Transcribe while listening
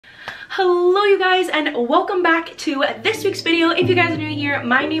Hello you guys and welcome back to this week's video. If you guys are new here,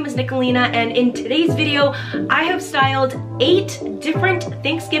 my name is Nicolina and in today's video I have styled 8 different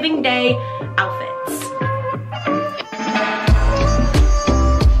Thanksgiving Day outfits.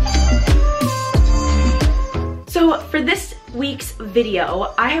 So for this week's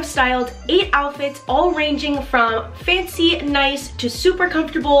video, I have styled 8 outfits, all ranging from fancy, nice, to super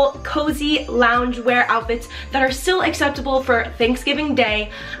comfortable, cozy loungewear outfits that are still acceptable for Thanksgiving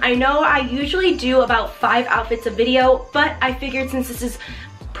Day. I know I usually do about 5 outfits a video, but I figured since this is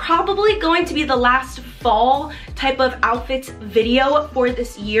probably going to be the last fall type of outfits video for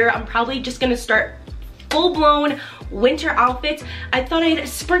this year, I'm probably just gonna start full-blown winter outfits. I thought I'd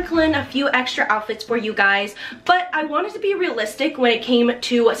sprinkle in a few extra outfits for you guys, but I wanted to be realistic when it came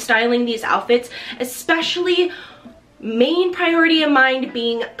to styling these outfits, especially main priority in mind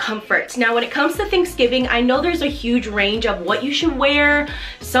being comfort. Now when it comes to Thanksgiving, I know there's a huge range of what you should wear.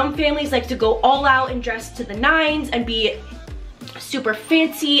 Some families like to go all out and dress to the nines and be super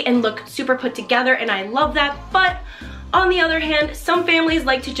fancy and look super put together, and I love that. But on the other hand, some families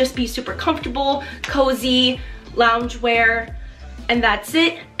like to just be super comfortable, cozy, loungewear, and that's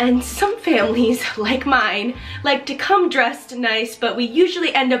it. And some families, like mine, like to come dressed nice, but we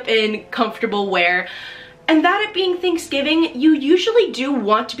usually end up in comfortable wear. And that it being Thanksgiving, you usually do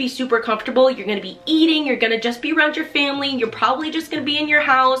want to be super comfortable. You're gonna be eating, you're gonna just be around your family, you're probably just gonna be in your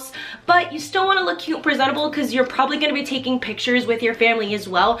house, but you still wanna look cute and presentable because you're probably gonna be taking pictures with your family as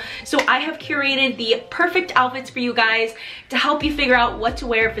well. So I have curated the perfect outfits for you guys to help you figure out what to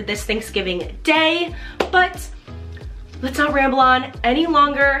wear for this Thanksgiving Day. But let's not ramble on any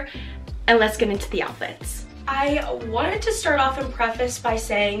longer and let's get into the outfits. I wanted to start off and preface by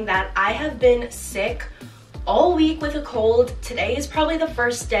saying that I have been sick all week with a cold. Today is probably the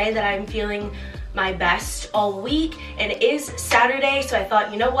first day that I'm feeling my best all week, and it is Saturday, so I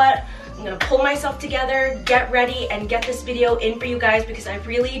thought, you know what, I'm gonna pull myself together, get ready, and get this video in for you guys because I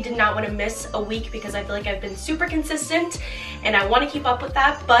really did not want to miss a week because I feel like I've been super consistent and I want to keep up with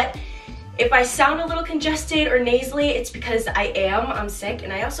that. But if I sound a little congested or nasally, it's because I'm sick,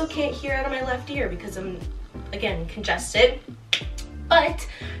 and I also can't hear out of my left ear because I'm, again, congested. But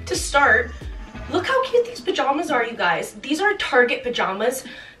to start, look how cute these pajamas are, you guys. These are Target pajamas.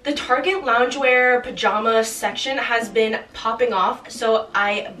 The Target loungewear pajama section has been popping off, so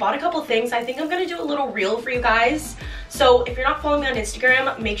I bought a couple things. I think I'm gonna do a little reel for you guys. So if you're not following me on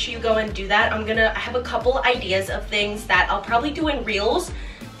Instagram, make sure you go and do that. I have a couple ideas of things that I'll probably do in reels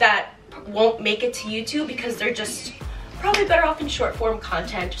that won't make it to YouTube because they're just probably better off in short form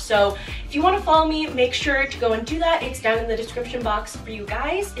content. So if you want to follow me, make sure to go and do that. It's down in the description box for you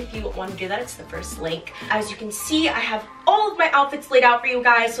guys. If you want to do that, it's the first link. As you can see, I have all of my outfits laid out for you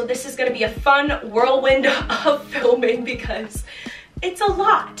guys, so this is going to be a fun whirlwind of filming because it's a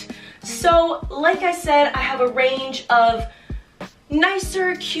lot. So like I said, I have a range of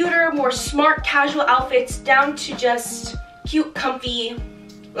nicer, cuter, more smart casual outfits down to just cute, comfy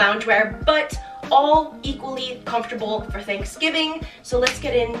loungewear, but all equally comfortable for Thanksgiving. So let's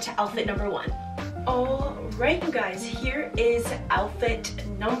get into outfit number 1. All right, you guys, here is outfit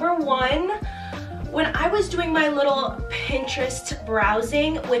number 1. When I was doing my little Pinterest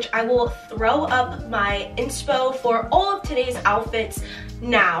browsing, which I will throw up my inspo for all of today's outfits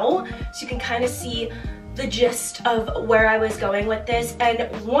now, so you can kind of see the gist of where I was going with this, and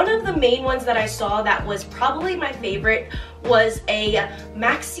one of the main ones that I saw that was probably my favorite was a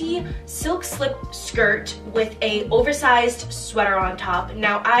maxi silk slip skirt with a oversized sweater on top.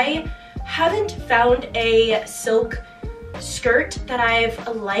 Now I haven't found a silk skirt that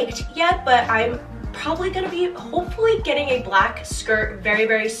I've liked yet, but I'm probably gonna be hopefully getting a black skirt very,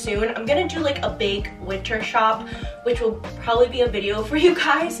 very soon. I'm gonna do like a big winter shop, which will probably be a video for you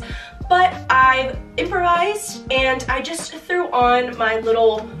guys. But I've improvised and I just threw on my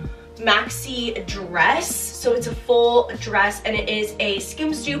little maxi dress. So it's a full dress and it is a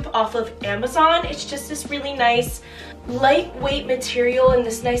skim stoop off of Amazon. It's just this really nice lightweight material in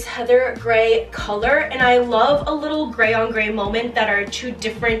this nice heather gray color, and I love a little gray on gray moment that are 2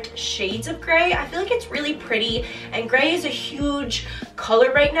 different shades of gray. I feel like it's really pretty, and gray is a huge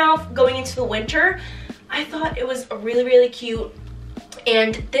color right now going into the winter. I thought it was really, really cute.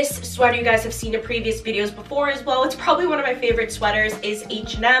 And this sweater you guys have seen in previous videos before as well. It's probably one of my favorite sweaters, is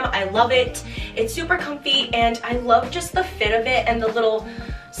H&M. I love it. It's super comfy and I love just the fit of it and the little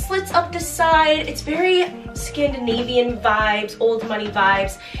slits up the side. It's very Scandinavian vibes, old money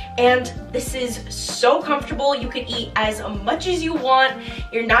vibes, and this is so comfortable. You could eat as much as you want.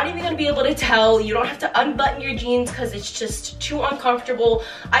 You're not even gonna be able to tell. You don't have to unbutton your jeans because it's just too uncomfortable.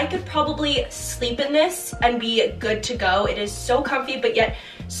 I could probably sleep in this and be good to go. It is so comfy, but yet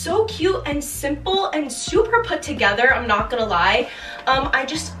so cute and simple and super put together, I'm not gonna lie. I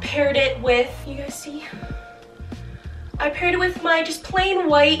just paired it with, you guys see? I paired it with my just plain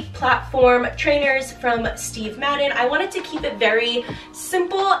white platform trainers from Steve Madden. I wanted to keep it very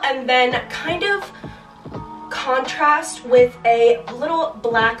simple and then kind of contrast with a little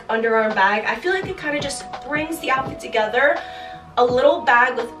black underarm bag. I feel like it kind of just brings the outfit together. A little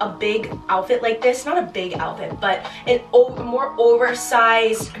bag with a big outfit like this, not a big outfit, but a more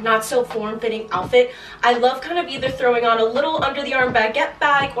oversized, not so form-fitting outfit. I love kind of either throwing on a little under the arm baguette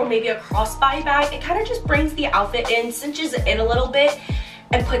bag or maybe a crossbody bag. It kind of just brings the outfit in, cinches it in a little bit,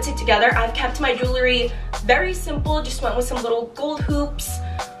 and puts it together. I've kept my jewelry very simple, just went with some little gold hoops,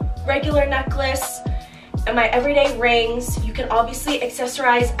 regular necklace, and my everyday rings. You can obviously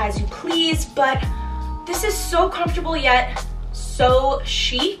accessorize as you please, but this is so comfortable yet so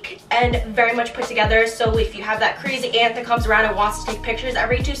chic and very much put together. So if you have that crazy aunt that comes around and wants to take pictures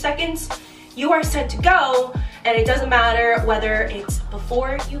every 2 seconds, you are set to go, and it doesn't matter whether it's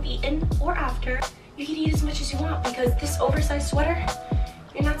before you've eaten or after. You can eat as much as you want because this oversized sweater,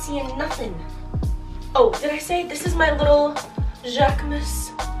 you're not seeing nothing. Oh, did I say this is my little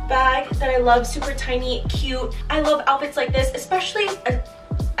Jacquemus bag that I love, super tiny, cute. I love outfits like this, especially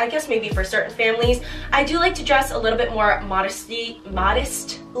I guess maybe for certain families. I do like to dress a little bit more modestly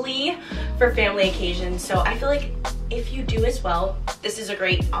for family occasions, so I feel like if you do as well, this is a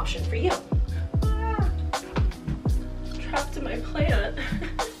great option for you. Trapped in my plant.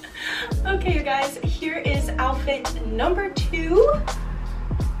 Okay, you guys, here is outfit number 2.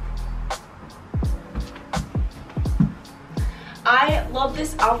 I love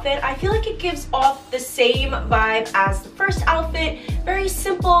this outfit. I feel like it gives off the same vibe as the first outfit. Very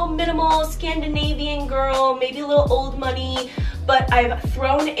simple, minimal, Scandinavian girl, maybe a little old money, but I've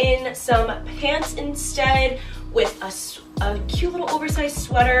thrown in some pants instead with a cute little oversized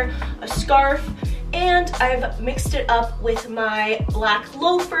sweater, a scarf, and I've mixed it up with my black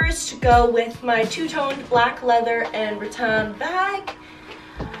loafers to go with my two-toned black leather and rattan bag.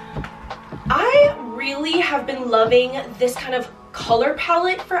 I really have been loving this kind of color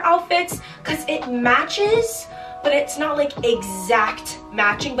palette for outfits because it matches, but it's not like exact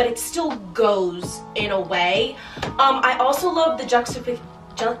matching, but it still goes in a way. I also love the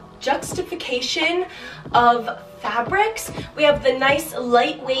juxtaposition of fabrics. We have the nice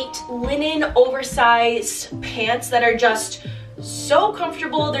lightweight linen oversized pants that are just so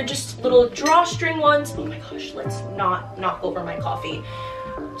comfortable. They're just little drawstring ones. Oh my gosh, let's not knock over my coffee.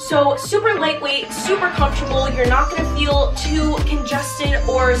 So super lightweight, super comfortable. You're not gonna feel too congested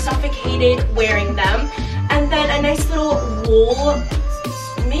or suffocated wearing them. And then a nice little wool,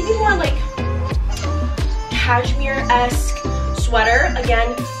 maybe more like cashmere-esque sweater.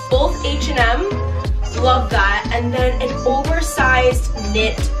 Again, both H&M, love that. And then an oversized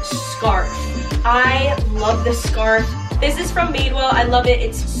knit scarf. I love this scarf. This is from Madewell. I love it.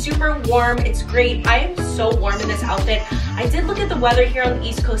 It's super warm. It's great. I am so warm in this outfit. I did look at the weather here on the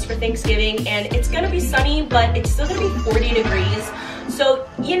East Coast for Thanksgiving, and it's gonna be sunny, but it's still gonna be 40 degrees. So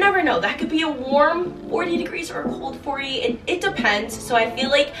you never know. That could be a warm 40 degrees or a cold 40. It depends. So I feel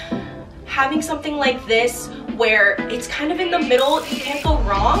like having something like this where it's kind of in the middle, you can't go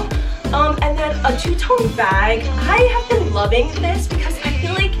wrong. And then a two-tone bag. I have been loving this because I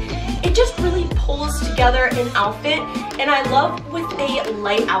feel like it just really pulls together an outfit, and I love with a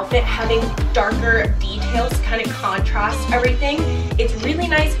light outfit having darker details to kind of contrast everything. It's really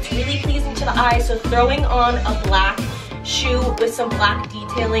nice, it's really pleasing to the eye, so throwing on a black shoe with some black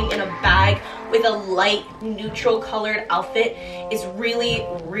detailing in a bag with a light neutral colored outfit is really,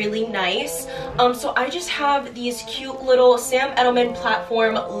 really nice. So I just have these cute little Sam Edelman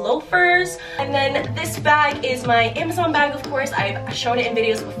platform loafers. And then this bag is my Amazon bag, of course. I've shown it in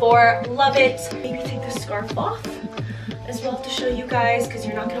videos before, love it. Maybe take the scarf off as well to show you guys because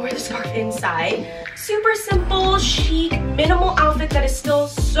you're not gonna wear the scarf inside. Super simple, chic, minimal outfit that is still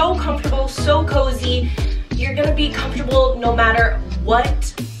so comfortable, so cozy. You're gonna be comfortable no matter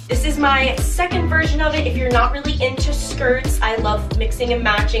what. This is my second version of it. If you're not really into skirts, I love mixing and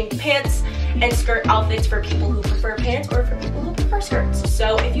matching pants and skirt outfits for people who prefer pants or for people who prefer skirts.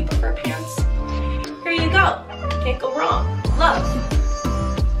 So if you prefer pants, here you go. Can't go wrong. Love.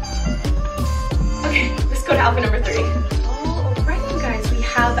 Okay, let's go to outfit number 3. All right, you guys, we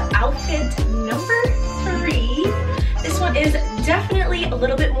have outfit number 3. This one is definitely a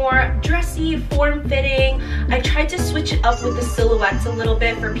little bit more dressy, form-fitting. I tried to switch it up with the silhouettes a little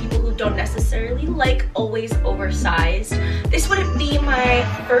bit for people who don't necessarily like always oversized. This wouldn't be my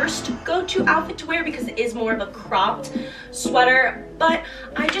first go-to outfit to wear because it is more of a cropped sweater, but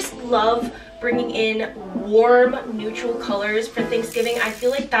I just love bringing in warm neutral colors for Thanksgiving. I feel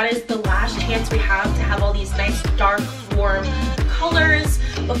like that is the last chance we have to have all these nice dark warm colors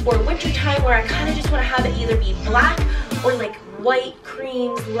before winter time, where I kind of just want to have it either be black or like white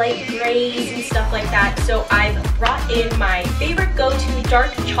creams, light grays and stuff like that. So I've brought in my favorite go-to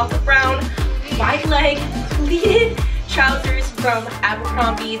dark chocolate brown wide leg pleated trousers from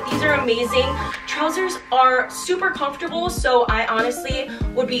Abercrombie. These are amazing. Trousers are super comfortable, so I honestly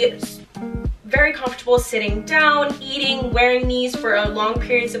would be very comfortable sitting down, eating, wearing these for long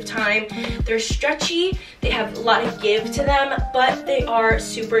periods of time. They're stretchy, they have a lot of give to them, but they are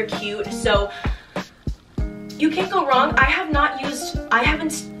super cute. So you can't go wrong.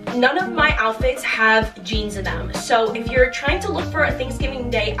 None of my outfits have jeans in them. So if you're trying to look for a Thanksgiving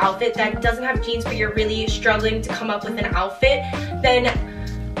Day outfit that doesn't have jeans, but you're really struggling to come up with an outfit, then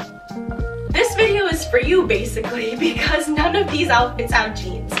this video is for you basically, because none of these outfits have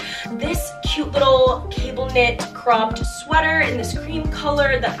jeans. This cute little cable knit cropped sweater in this cream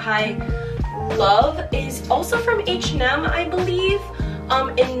color that I love is also from H&M, I believe.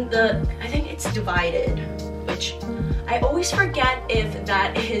 I think it's divided, which I always forget if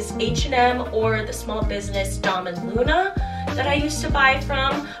that is H&M or the small business Dom and Luna that I used to buy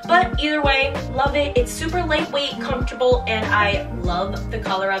from. But either way, love it. It's super lightweight, comfortable, and I love the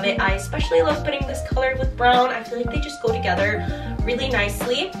color of it. I especially love putting this color with brown. I feel like they just go together really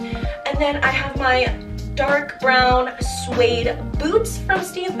nicely. And then I have my dark brown suede boots from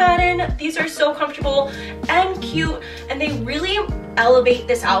Steve Madden. These are so comfortable and cute, and they really elevate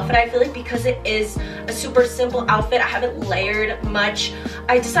this outfit. I feel like because it is a super simple outfit, I haven't layered much.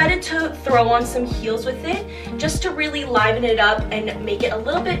 I decided to throw on some heels with it just to really liven it up and make it a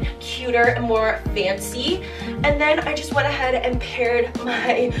little bit cuter and more fancy. And then I just went ahead and paired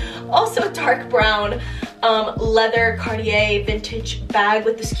my also dark brown leather Cartier vintage bag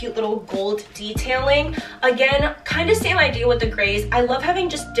with this cute little gold detailing. Again, kind of same idea with the grays. I love having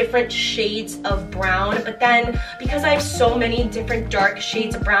just different shades of brown, but then because I have so many different dark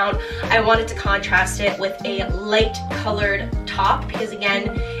shades of brown, I wanted to contrast it with a light colored top, because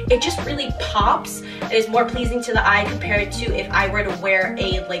again, it just really pops. It is more pleasing to the eye compared to if I were to wear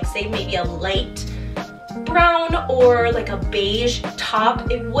a, like, say maybe a light brown or like a beige top.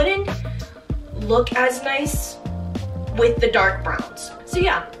 It wouldn't look as nice with the dark browns. So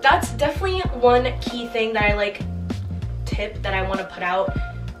yeah, that's definitely one key thing that I like, tip that I want to put out.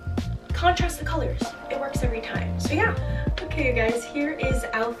 Contrast the colors. It works every time. So yeah. Okay, you guys, here is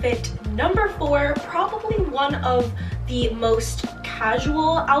outfit number 4. Probably one of the most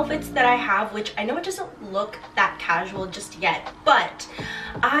casual outfits that I have, which I know it doesn't look that casual just yet, but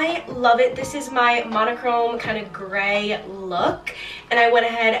I love it. This is my monochrome kind of gray look, and I went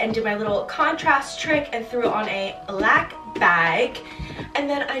ahead and did my little contrast trick and threw on a black bag. And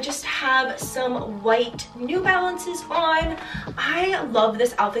then I just have some white New Balances on. I love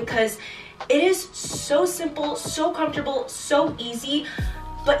this outfit because it is so simple, so comfortable, so easy,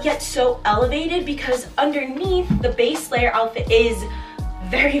 but yet so elevated, because underneath the base layer outfit is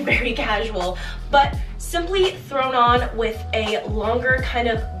very, very casual, but simply thrown on with a longer kind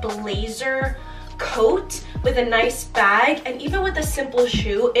of blazer coat with a nice bag, and even with a simple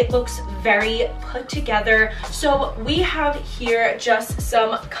shoe, it looks very put together. So we have here just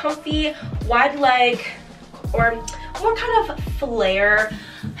some comfy wide leg or more kind of flare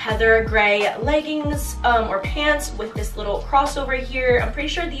heather gray leggings or pants with this little crossover here. I'm pretty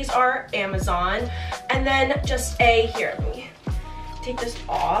sure these are Amazon. And then just here, let me take this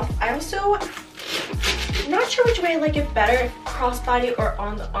off. I also, not sure which way I like it better, if crossbody or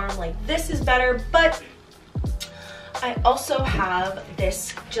on the arm like this is better, but I also have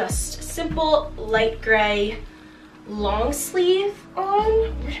this just simple light gray long sleeve on.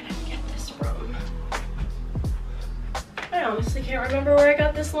 Where did I get this from? I honestly can't remember where I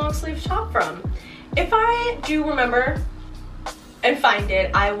got this long sleeve top from. If I do remember and find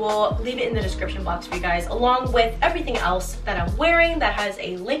it, I will leave it in the description box for you guys, along with everything else that I'm wearing that has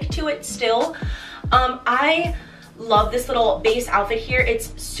a link to it still. I love this little base outfit here.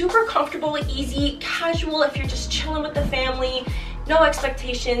 It's super comfortable, easy, casual if you're just chilling with the family. No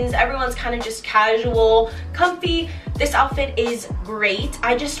expectations, everyone's kind of just casual, comfy. This outfit is great.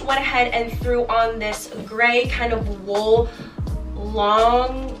 I just went ahead and threw on this gray kind of wool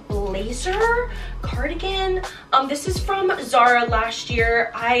long blazer cardigan. This is from Zara last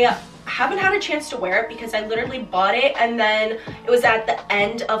year. I haven't had a chance to wear it because I literally bought it and then it was at the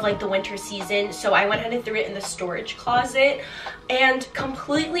end of like the winter season, so I went ahead and threw it in the storage closet and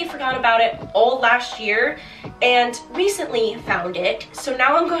completely forgot about it all last year and recently found it. So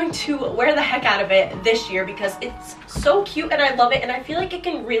now I'm going to wear the heck out of it this year because it's so cute and I love it, and I feel like it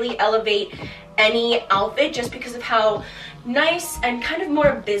can really elevate any outfit just because of how nice and kind of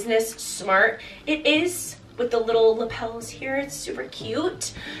more business smart it is with the little lapels here. It's super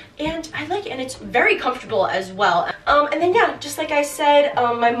cute and I like it, and it's very comfortable as well. And then yeah, just like I said,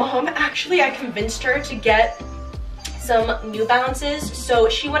 my mom actually, I convinced her to get some New Balances, so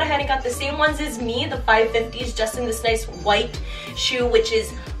she went ahead and got the same ones as me, the 550s, just in this nice white shoe, which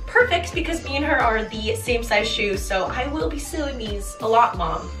is perfect because me and her are the same size shoes, so I will be stealing these a lot,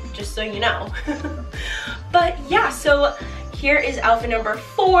 Mom, just so you know. But yeah, so here is outfit number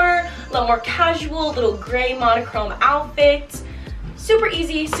 4, a little more casual, little gray monochrome outfit. Super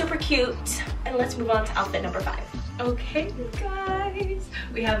easy, super cute. And let's move on to outfit number 5. Okay, guys,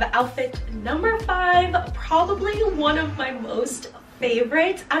 we have outfit number 5, probably one of my most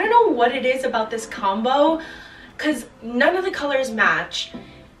favorites. I don't know what it is about this combo because none of the colors match.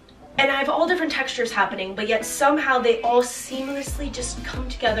 And I have all different textures happening, but yet somehow they all seamlessly just come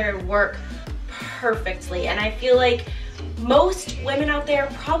together and work perfectly. And I feel like most women out there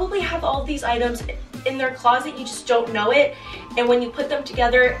probably have all of these items in their closet, you just don't know it, and when you put them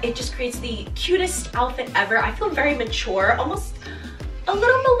together it just creates the cutest outfit ever. I feel very mature, almost a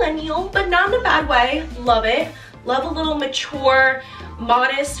little millennial, but not in a bad way. Love it. Love a little mature,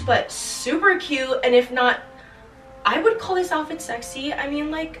 modest, but super cute. And if not, I would call this outfit sexy. I mean,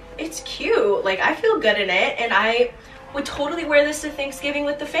 like, it's cute. Like, I feel good in it, and I would totally wear this to Thanksgiving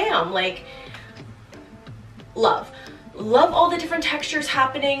with the fam. Like, love all the different textures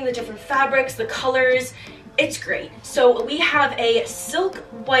happening, the different fabrics, the colors. It's great. So we have a silk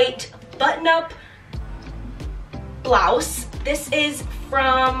white button-up blouse. This is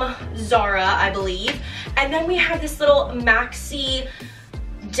from Zara, I believe. And then we have this little maxi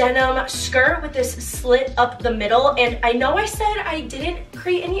denim skirt with this slit up the middle. And I know I said I didn't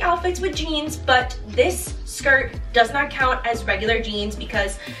create any outfits with jeans, but this skirt does not count as regular jeans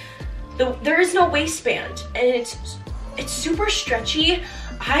because there is no waistband, and it's super stretchy.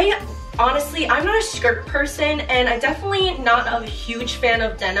 Honestly, I'm not a skirt person, and I'm definitely not a huge fan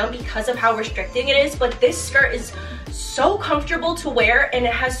of denim because of how restricting it is, but this skirt is so comfortable to wear and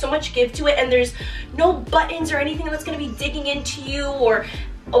it has so much give to it, and there's no buttons or anything that's going to be digging into you or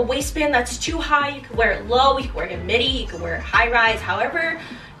a waistband that's too high. You can wear it low, you can wear it in midi, you can wear it high rise, however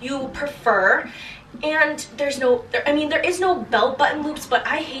you prefer. And there is no belt button loops, but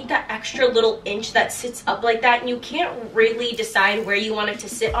I hate that extra little inch that sits up like that, and you can't really decide where you want it to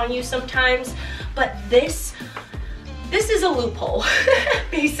sit on you sometimes. But this is a loophole,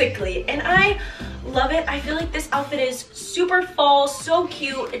 basically, and I love it. I feel like this outfit is super fall, so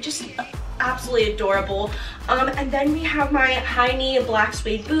cute, it just absolutely adorable. And then we have my high knee black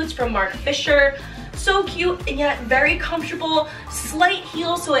suede boots from Marc Fisher. So cute and yet very comfortable, slight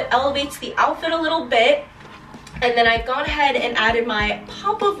heel so it elevates the outfit a little bit. And then I've gone ahead and added my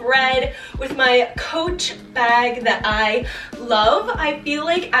pop of red with my Coach bag that I love. I feel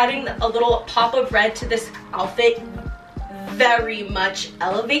like adding a little pop of red to this outfit very much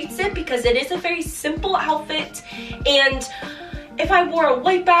elevates it because it is a very simple outfit, and if I wore a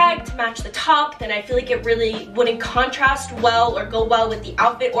white bag to match the top, then I feel like it really wouldn't contrast well or go well with the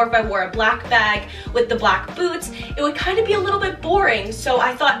outfit. Or if I wore a black bag with the black boots, it would kind of be a little bit boring. So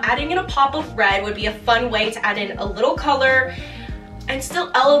I thought adding in a pop of red would be a fun way to add in a little color and still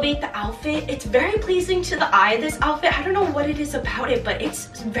elevate the outfit. It's very pleasing to the eye, this outfit. I don't know what it is about it, but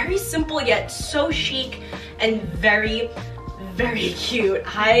it's very simple yet so chic and very, very cute.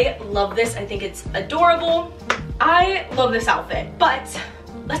 I love this. I think it's adorable. I love this outfit, but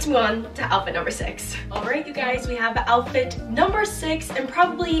let's move on to outfit number 6. All right, you guys, we have outfit number 6, and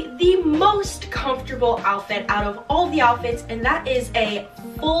probably the most comfortable outfit out of all the outfits, and that is a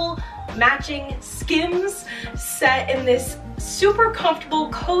full matching Skims set in this super comfortable,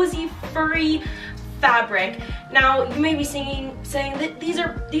 cozy, furry fabric. Now, you may be saying that these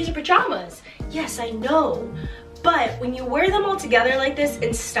are pajamas. Yes, I know. But when you wear them all together like this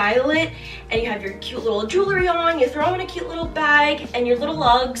and style it, and you have your cute little jewelry on, you throw in a cute little bag and your little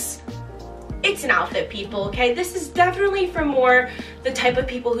Uggs, it's an outfit, people, okay? This is definitely for more the type of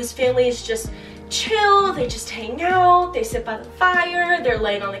people whose family is just chill, they just hang out, they sit by the fire, they're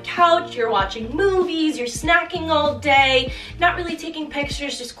laying on the couch, you're watching movies, you're snacking all day, not really taking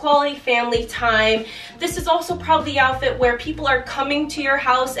pictures, just quality family time. This is also probably the outfit where people are coming to your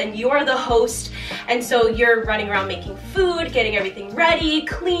house and you're the host, and so you're running around making food, getting everything ready,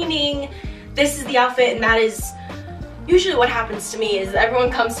 cleaning. This is the outfit, and that is usually what happens to me is everyone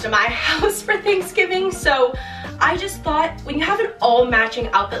comes to my house for Thanksgiving. So I just thought when you have an all matching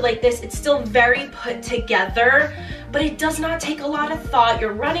outfit like this, it's still very put together, but it does not take a lot of thought.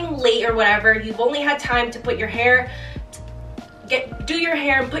 You're running late or whatever, you've only had time to put your hair, do your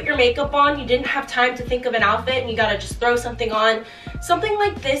hair and put your makeup on. You didn't have time to think of an outfit and you gotta just throw something on. Something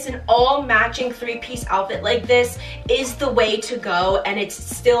like this, an all matching 3-piece outfit like this is the way to go, and it's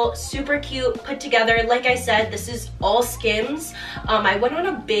still super cute, put together. Like I said, this is all Skims. I went on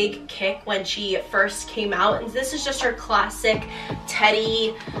a big kick when she first came out, and this is just her classic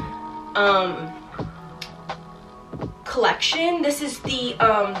Teddy collection. This is the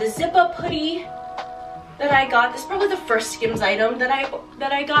zip-up hoodie that I got. This is probably the first Skims item that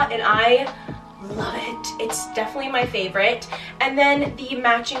I got, and I love it. It's definitely my favorite. And then the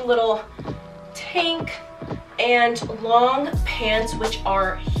matching little tank and long pants, which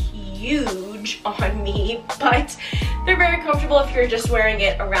are huge on me, but they're very comfortable if you're just wearing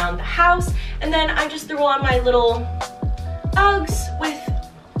it around the house. And then I just threw on my little Uggs with,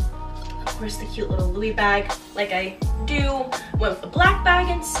 of course, the cute little Louis bag like I do. Went with the black bag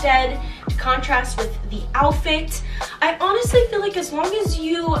instead to contrast with the outfit. I honestly feel like as long as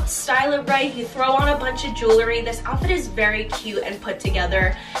you style it right, you throw on a bunch of jewelry, this outfit is very cute and put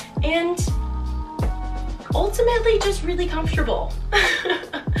together, and ultimately just really comfortable.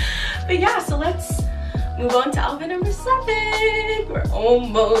 But yeah, so let's move on to outfit number 7. We're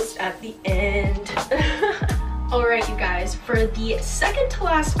almost at the end. Alright, you guys, for the second to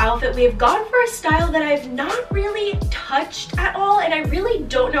last outfit, we have gone for a style that I've not really touched at all, and I really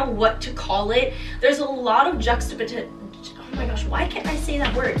don't know what to call it. There's a lot of oh my gosh, why can't I say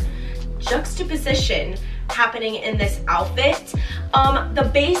that word? Juxtaposition happening in this outfit.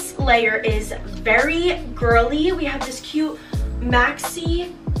 The base layer is very girly. We have this cute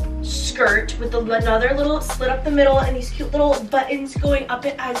maxi skirt with another little slit up the middle and these cute little buttons going up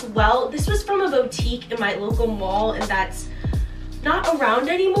it as well. This was from a boutique in my local mall, and that's not around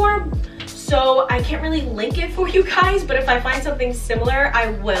anymore, so I can't really link it for you guys, but if I find something similar, I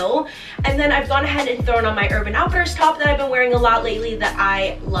will. And then I've gone ahead and thrown on my Urban Outfitters top that I've been wearing a lot lately that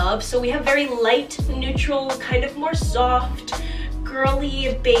I love. So we have very light, neutral, kind of more soft,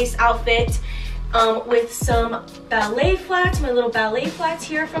 girly base outfit. With some ballet flats, my little ballet flats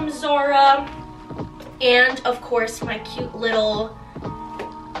here from Zara, and of course my cute little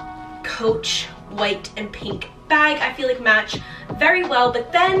Coach white and pink bag. I feel like match very well,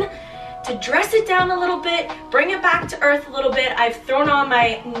 but then to dress it down a little bit, bring it back to earth a little bit, I've thrown on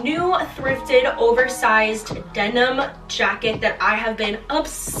my new thrifted oversized denim jacket that I have been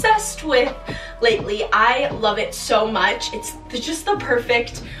obsessed with lately. I love it so much. It's just the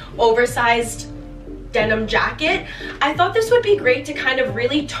perfect oversized denim jacket. I thought this would be great to kind of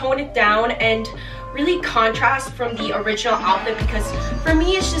really tone it down and really contrast from the original outfit, because for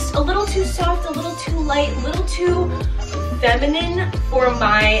me it's just a little too soft, a little too light, a little too feminine for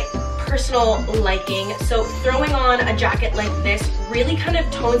my personal liking. So throwing on a jacket like this really kind of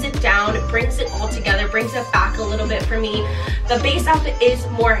tones it down, brings it all together, brings it back a little bit for me. The base outfit is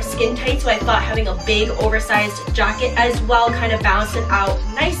more skin tight, so I thought having a big oversized jacket as well kind of balanced it out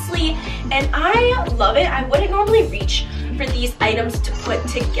nicely, and I love it. I wouldn't normally reach for these items to put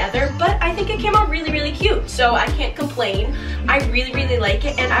together, but I think it came out really, really cute, so I can't complain. I really, really like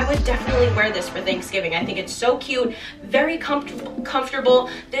it, and I would definitely wear this for Thanksgiving. I think it's so cute, very comfortable.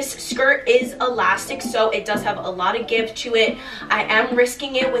 This skirt is elastic, so it does have a lot of give to it. I am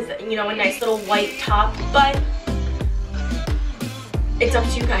risking it with, you know, a nice little white top, but it's up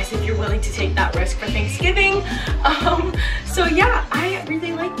to you guys if you're willing to take that risk for Thanksgiving. So yeah, I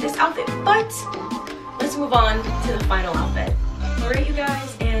really like this outfit, but let's move on to the final outfit. Alright, you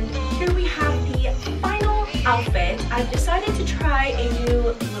guys, and here we have the final outfit. I've decided to try a new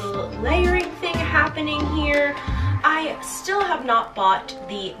little layering thing happening here. I still have not bought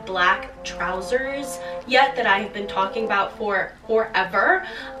the black trousers yet that I've been talking about for forever.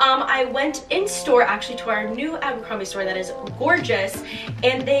 I went in store actually to our new Abercrombie store that is gorgeous,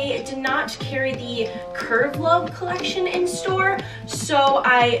 and they did not carry the Curve Love collection in store, so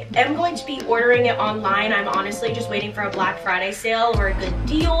I am going to be ordering it online. I'm honestly just waiting for a Black Friday sale or a good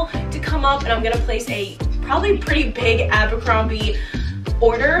deal to come up, and I'm gonna place a probably pretty big Abercrombie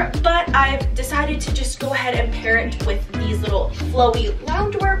order, but I've decided to just go ahead and pair it with these little flowy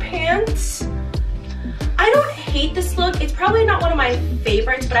loungewear pants. I don't hate this look. It's probably not one of my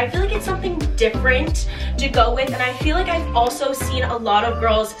favorites, but I feel like it's something different to go with, and I feel like I've also seen a lot of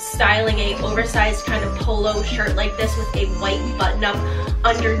girls styling a oversized kind of polo shirt like this with a white button-up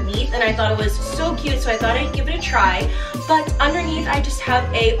underneath, and I thought it was so cute, so I thought I'd give it a try. But underneath, I just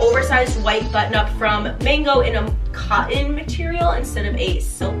have a oversized white button-up from Mango in a cotton material instead of a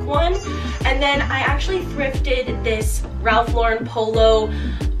silk one. And then I actually thrifted this Ralph Lauren polo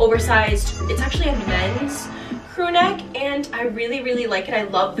oversized, it's actually a men's crew neck, and I really like it. I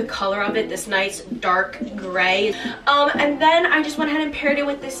love the color of it, this nice dark gray. And then I just went ahead and paired it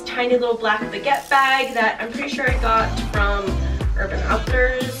with this tiny little black baguette bag that I'm pretty sure I got from Urban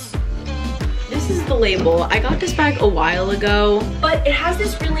Outfitters. This is the label. I got this bag a while ago, but it has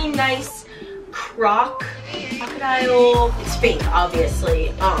this really nice crocodile, it's fake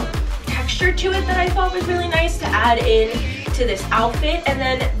obviously, texture to it that I thought was really nice to add in to this outfit. And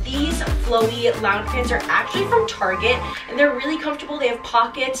then these flowy lounge pants are actually from Target, and they're really comfortable. They have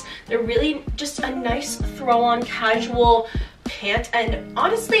pockets. They're really just a nice throw-on casual pant, and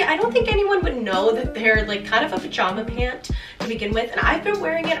honestly I don't think anyone would know that they're like kind of a pajama pant to begin with, and I've been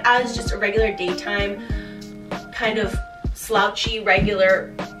wearing it as just a regular daytime kind of slouchy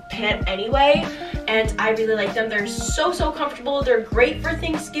regular pant anyway, and I really like them. They're so comfortable. They're great for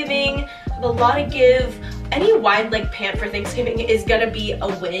Thanksgiving, have a lot of give. Any wide leg pant for Thanksgiving is gonna be a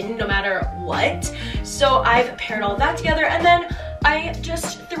win no matter what. So I've paired all that together, and then I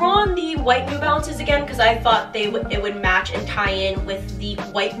just threw on the white New Balances again because I thought it would match and tie in with the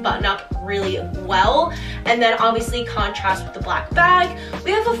white button-up really well, and then obviously contrast with the black bag.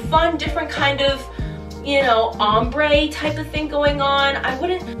 We have a fun different kind of, you know, ombre type of thing going on. I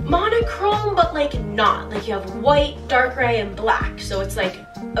wouldn't monochrome, but like not. Like you have white, dark gray, and black. So it's like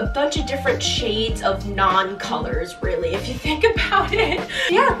a bunch of different shades of non-colors really, if you think about it.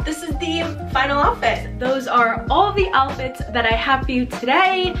 Yeah, this is the final outfit. Those are all the outfits that I have for you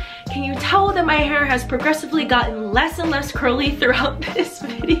today. Can you tell that my hair has progressively gotten less and less curly throughout this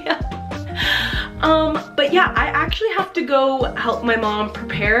video? But yeah, I actually have to go help my mom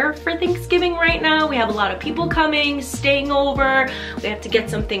prepare for Thanksgiving right now. We have a lot of people coming, staying over. We have to get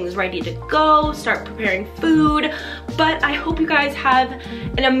some things ready to go, start preparing food. But I hope you guys have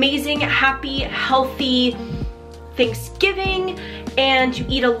an amazing, happy, healthy Thanksgiving, and you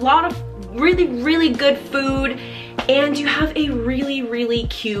eat a lot of really good food, and you have a really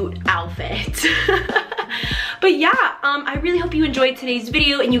cute outfit. But yeah, I really hope you enjoyed today's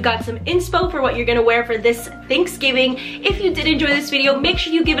video and you got some inspo for what you're gonna wear for this Thanksgiving. If you did enjoy this video, make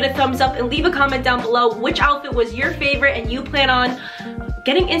sure you give it a thumbs up and leave a comment down below which outfit was your favorite and you plan on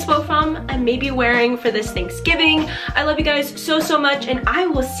getting inspo from and maybe wearing for this Thanksgiving. I love you guys so much, and I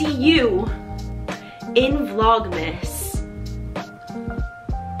will see you in Vlogmas.